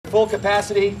full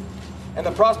capacity, and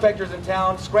the prospectors in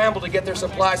town scramble to get their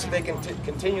supplies so they can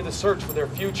continue the search for their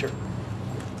future.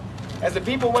 As the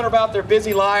people went about their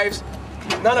busy lives,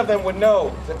 none of them would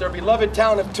know that their beloved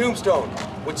town of Tombstone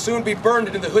would soon be burned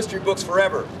into the history books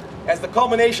forever, as the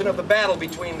culmination of the battle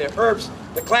between the Earps,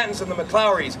 the Clantons, and the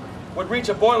McClowrys would reach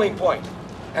a boiling point,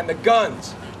 and the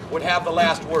guns would have the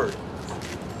last word.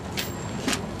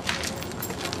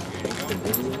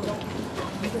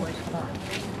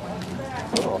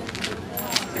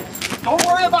 Don't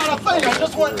worry about a thing. I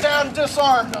just went down and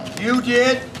disarmed them. You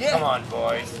did? Yeah. Come on,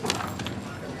 boys.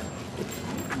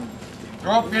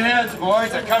 Throw up your heads,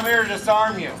 boys. I come here to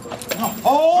disarm you. No.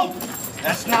 Hold!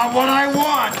 That's not what I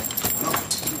want.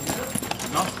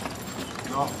 No.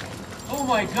 No. Oh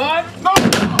my God! No!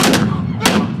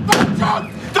 Don't shoot!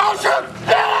 Don't shoot!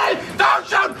 Billy! Don't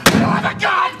shoot! You have a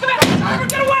gun! Come on!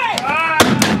 Get away!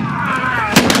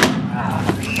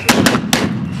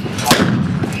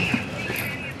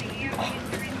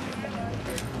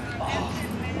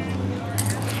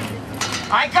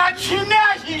 I got you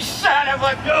now, you son of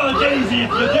a... Oh, it's easy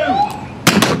if you do.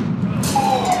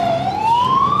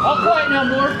 All quiet now,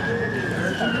 Mort.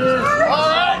 All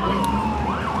right.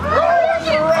 Roll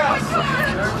the rest.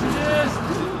 Cartridges.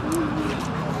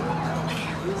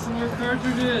 Listen your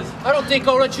cartridges. I don't think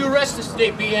I'll let you arrest us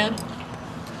today, BN.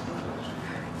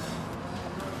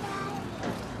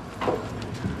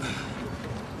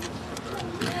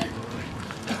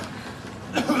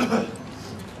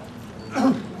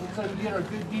 Looks like we get our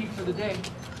good deed for the day.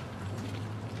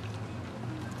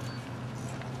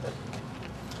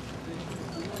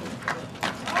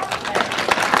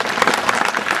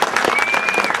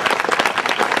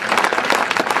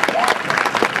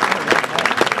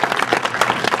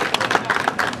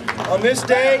 On this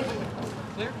day,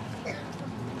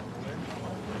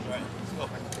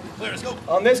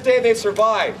 on this day they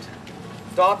survived,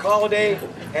 Doc Holliday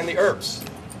and the Earps,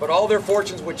 but all their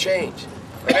fortunes would change.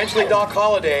 Eventually Doc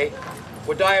Holliday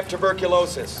would die of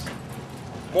tuberculosis.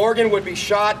 Morgan would be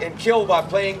shot and killed while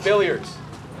playing billiards.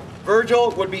 Virgil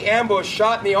would be ambushed,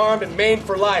 shot in the arm, and maimed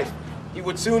for life. He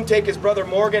would soon take his brother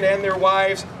Morgan and their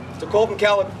wives to Colton,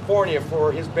 California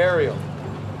for his burial.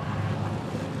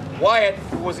 Wyatt,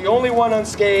 who was the only one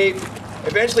unscathed,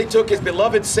 eventually took his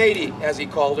beloved Sadie, as he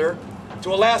called her,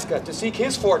 to Alaska to seek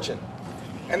his fortune.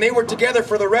 And they were together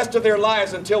for the rest of their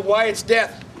lives until Wyatt's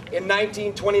death in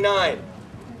 1929.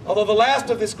 Although the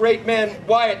last of this great man,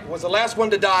 Wyatt, was the last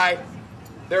one to die,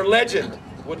 their legend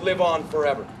would live on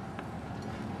forever.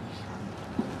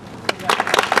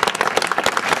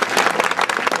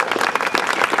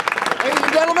 Ladies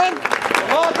and gentlemen,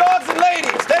 all dogs and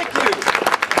ladies, thank you.